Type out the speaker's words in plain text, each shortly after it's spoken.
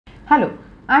Hello,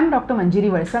 I am Dr. Manjiri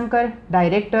Valsangkar,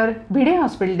 Director, Bhide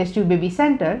Hospital Test Tube Baby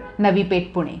Center, Navi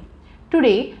Peth, Pune.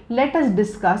 Today, let us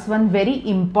discuss one very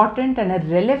important and a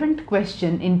relevant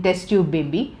question in test tube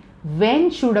baby.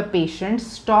 When should a patient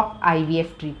stop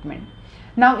IVF treatment?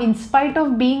 Now, in spite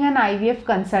of being an IVF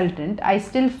consultant, I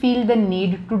still feel the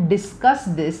need to discuss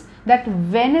this, that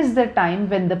when is the time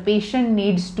when the patient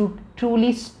needs to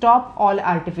truly stop all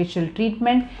artificial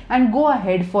treatment and go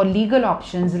ahead for legal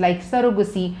options like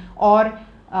surrogacy or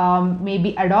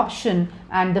maybe adoption,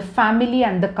 and the family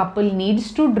and the couple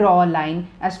needs to draw a line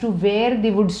as to where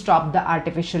they would stop the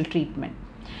artificial treatment.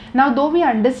 Now, though we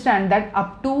understand that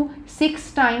up to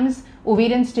 6 times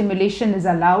ovarian stimulation is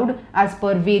allowed as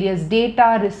per various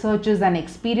data, researches and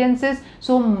experiences,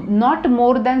 so not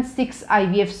more than 6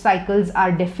 IVF cycles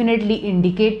are definitely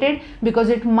indicated, because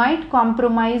it might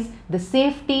compromise the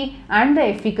safety and the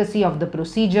efficacy of the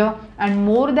procedure, and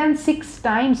more than 6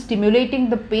 times stimulating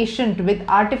the patient with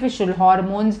artificial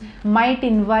hormones might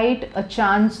invite a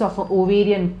chance of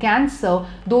ovarian cancer,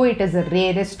 though it is the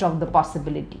rarest of the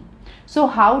possibility. So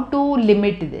how to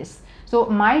limit this? So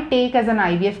my take as an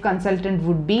IVF consultant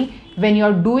would be, when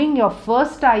you're doing your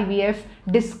first IVF,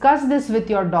 discuss this with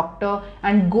your doctor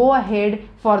and go ahead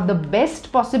for the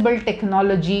best possible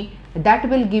technology that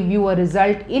will give you a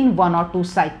result in 1 or 2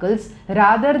 cycles,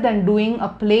 rather than doing a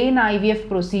plain IVF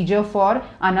procedure for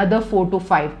another 4 to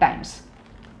 5 times.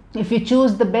 If you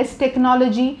choose the best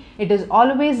technology, it is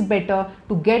always better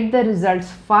to get the results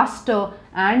faster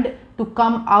and to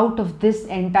come out of this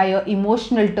entire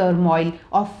emotional turmoil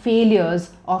of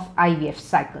failures of IVF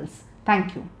cycles.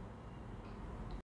 Thank you.